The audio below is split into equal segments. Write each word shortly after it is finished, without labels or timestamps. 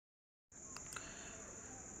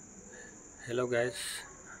Hello guys,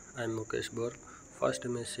 I'm Mukesh Bor, first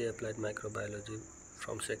MSc Applied Microbiology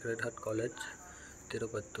from Sacred Heart College,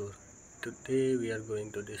 Tirupattur. Today we are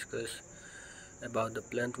going to discuss about the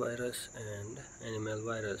plant virus and animal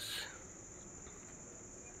virus.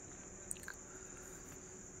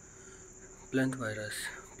 Plant virus.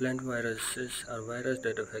 Plant viruses are viruses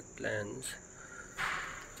that affect plants.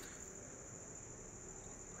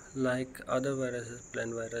 Like other viruses,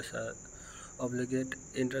 plant viruses are obligate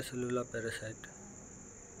intracellular parasite.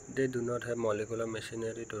 They do not have molecular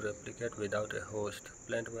machinery to replicate without a host.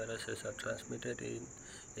 Plant viruses are transmitted in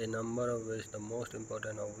a number of ways, the most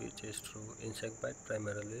important of which is through insect bite,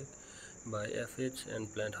 primarily by aphids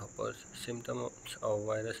and plant hoppers. Symptoms of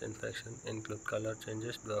virus infection include color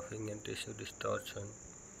changes, dwarfing, and tissue distortion.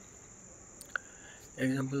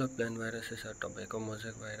 Examples of plant viruses are tobacco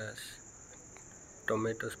mosaic virus,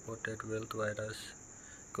 tomato spotted wilt virus,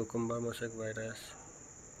 cucumber mosaic virus,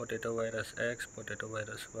 potato virus X, potato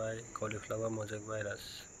virus Y, cauliflower mosaic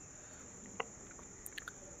virus.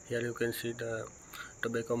 Here you can see the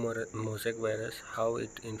tobacco mosaic virus, how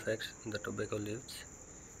it infects the tobacco leaves.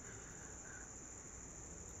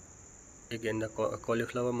 Again, the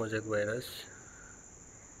cauliflower mosaic virus,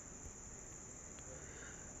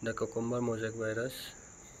 the cucumber mosaic virus,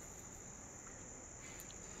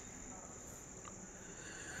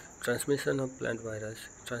 transmission of plant virus,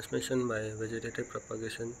 transmission by vegetative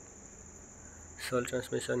propagation, soil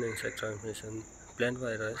transmission, insect transmission. Plant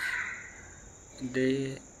virus,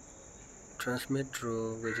 they transmit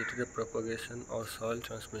through vegetative propagation or soil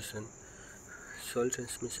transmission. Soil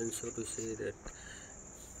transmission, so to say that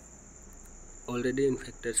already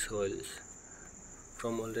infected soils,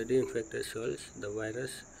 from already infected soils, the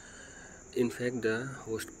virus infect the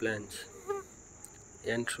host plants,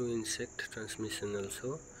 and through insect transmission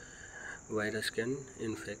also, virus can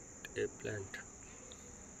infect a plant.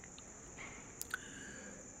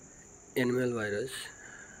 Animal virus,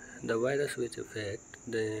 the virus which affect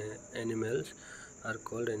the animals are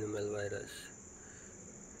called animal virus.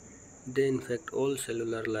 They infect all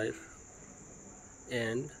cellular life,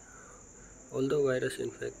 and although virus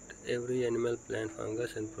infect every animal, plant,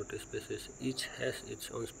 fungus and protein species, each has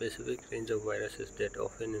its own specific range of viruses that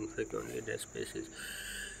often infect only that species.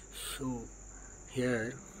 So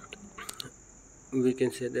here we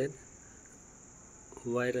can say that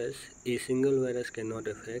a single virus cannot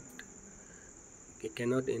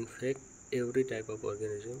infect every type of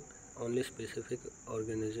organism. Only specific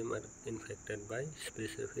organisms are infected by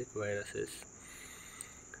specific viruses.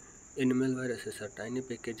 Animal viruses are tiny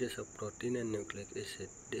packages of protein and nucleic acid.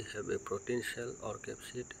 They have a protein shell or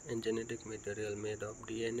capsid and genetic material made of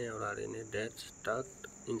DNA or RNA that's tucked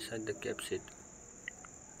inside the capsid.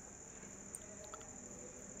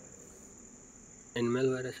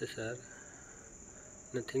 Animal viruses are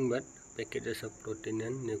nothing but packages of protein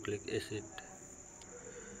and nucleic acid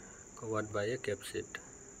covered by a capsid,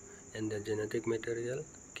 and the genetic material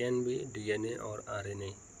can be DNA or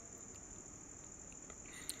RNA.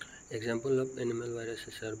 Examples of animal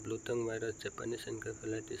viruses are blue tongue virus, Japanese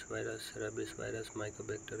encephalitis virus, rabies virus,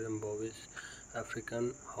 Mycobacterium bovis,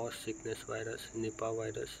 African horse sickness virus, Nipah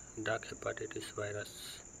virus, dark hepatitis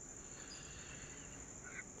virus.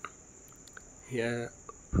 Here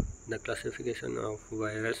the classification of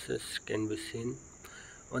viruses can be seen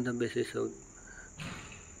on the basis of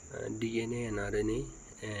DNA and RNA,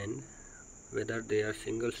 and whether they are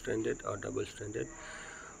single-stranded or double-stranded.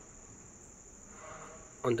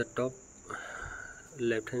 On the top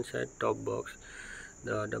left hand side top box,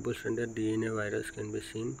 the double-stranded DNA virus can be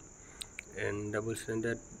seen, and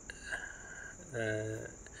double-stranded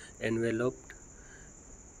enveloped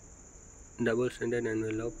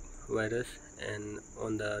virus, and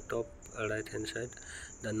on the top right hand side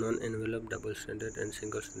the non-enveloped double-stranded and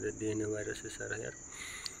single-stranded DNA viruses are here.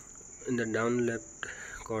 In the down left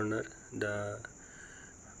corner, the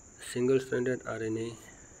single-stranded RNA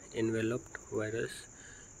enveloped virus,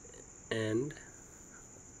 and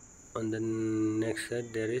on the next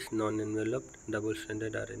side there is non-enveloped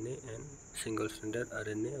double-stranded RNA and single-stranded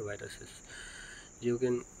RNA viruses. You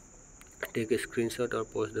can take a screenshot or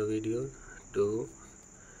pause the video to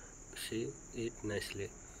see it nicely.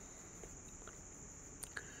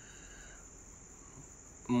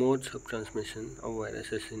 Modes of transmission of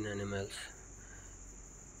viruses in animals.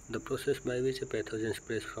 The process by which a pathogen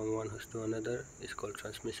spreads from one host to another is called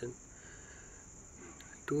transmission.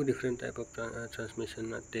 Two different types of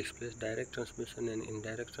transmission takes place: direct transmission and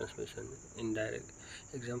indirect transmission.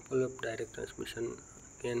 Example of direct transmission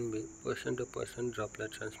can be person-to-person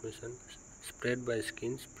droplet transmission, spread by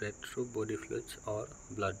skin, spread through body fluids or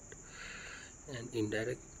blood. And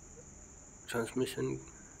indirect transmission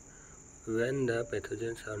when the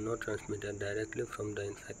pathogens are not transmitted directly from the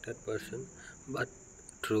infected person but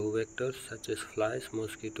through vectors such as flies,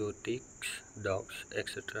 mosquitoes, ticks, dogs,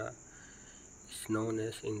 etc. is known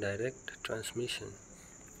as indirect transmission.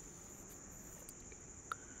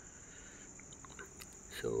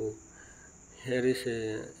 So here is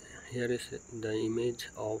the image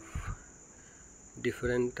of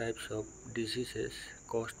different types of diseases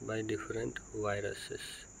caused by different viruses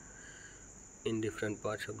in different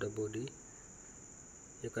parts of the body.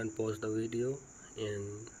 You can pause the video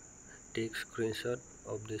and take screenshot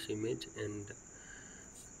of this image and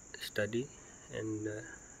study and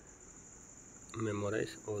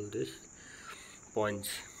memorize all these points.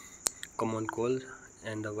 Common cold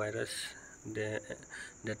and the virus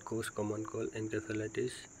that cause common cold,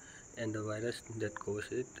 encephalitis and the virus that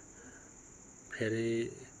cause it,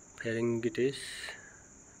 pharyngitis,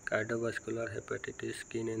 cardiovascular, hepatitis,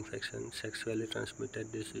 skin infection, sexually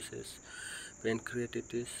transmitted diseases,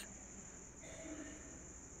 pancreatitis,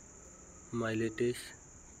 myelitis,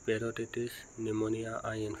 parotitis, pneumonia,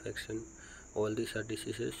 eye infection. All these are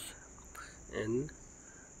diseases, and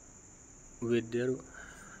with the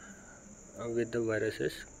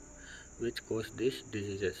viruses which cause these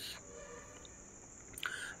diseases.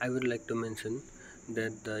 I would like to mention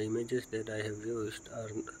that the images that I have used are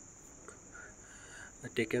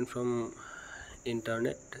taken from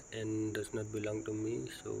internet and does not belong to me,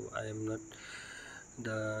 so I am not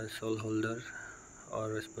the sole holder or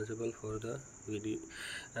responsible for the video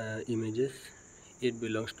images. It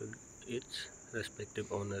belongs to its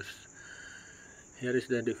respective owners. Here is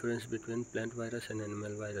the difference between plant virus and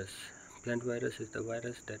animal virus. Plant virus is the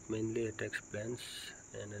virus that mainly attacks plants,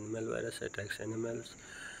 and animal virus attacks animals.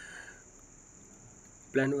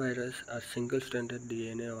 Plant virus are single-stranded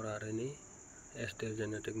DNA or RNA as their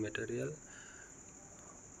genetic material,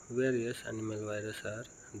 whereas animal virus are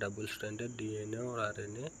double-stranded DNA or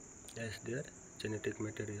RNA as their genetic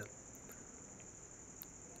material.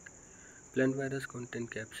 Plant virus contain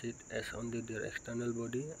capsid as only their external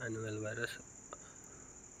body. Animal virus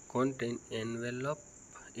contain envelope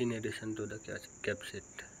in addition to the capsid.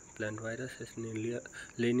 Plant virus has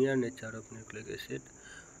linear nature of nucleic acid,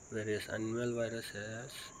 whereas animal virus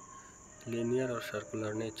has linear or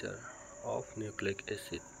circular nature of nucleic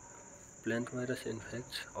acid. Plant virus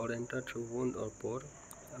infects or enter through wound or pore,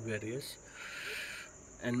 whereas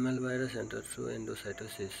animal virus enter through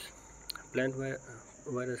endocytosis. Plant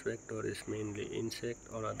virus vector is mainly insect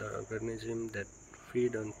or other organism that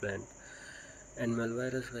feed on plant. Animal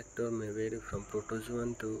virus vector may vary from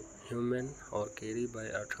protozoan to human or carry by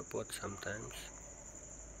arthropods sometimes.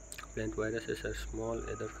 Plant viruses are small,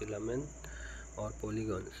 either filament or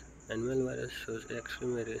polygons. Animal virus shows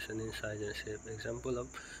extreme variation in size and shape. Example of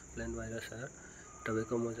plant virus are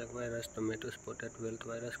tobacco mosaic virus, tomato spotted wilt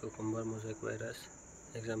virus, cucumber mosaic virus.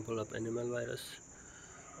 Example of animal virus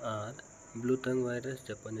are blue tongue virus,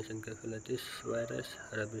 Japanese encephalitis virus,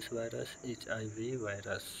 rabies virus, HIV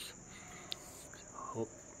virus.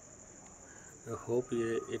 Hope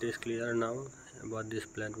it is clear now about this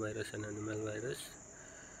plant virus and animal virus.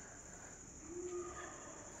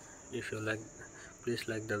 If you like, please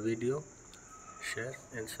like the video, share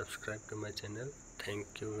and subscribe to my channel.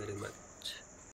 Thank you very much.